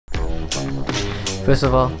First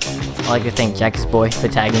of all, I'd like to thank JackisBoy for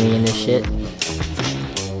tagging me in this shit.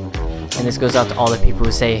 And this goes out to all the people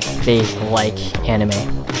who say they like anime.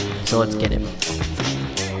 So let's get it.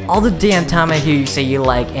 All the damn time I hear you say you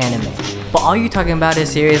like anime, but all you talking about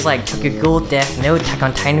is series like Tokyo Ghoul, Death Note, Attack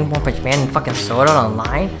on Titan, One Punch Man, and fucking Sword Art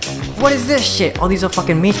Online? What is this shit? All these are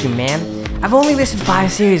fucking mainstream, man. I've only listed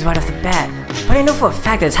 5 series right off the bat, but I know for a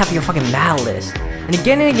fact that it's half of your fucking mad list. And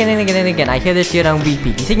again and again and again and again, I hear this shit on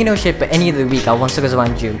repeat. You think you know shit, but any other week I'll run circles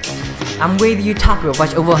around you. I'm way the otaku, I've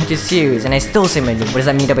watched over 100 series, and I still say my name. What does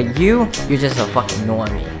that mean about you? You're just a fucking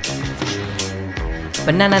normie.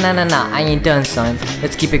 But nah, I ain't done, son.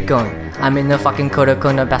 Let's keep it going. I'm in the fucking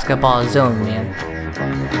Kodakona basketball zone, man.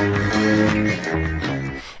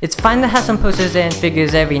 It's fine to have some posters and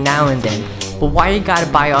figures every now and then, but why you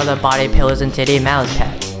gotta buy all the body pillows and titty mouse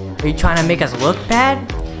pads? Are you trying to make us look bad?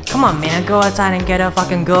 Come on, man, go outside and get a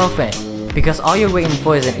fucking girlfriend, because all you're waiting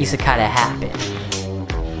for is an isekai to happen.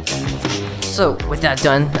 So, with that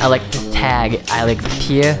done, I like to tag I like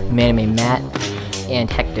R.T.O, Manime Matt, and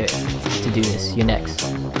Hector to do this. You're next.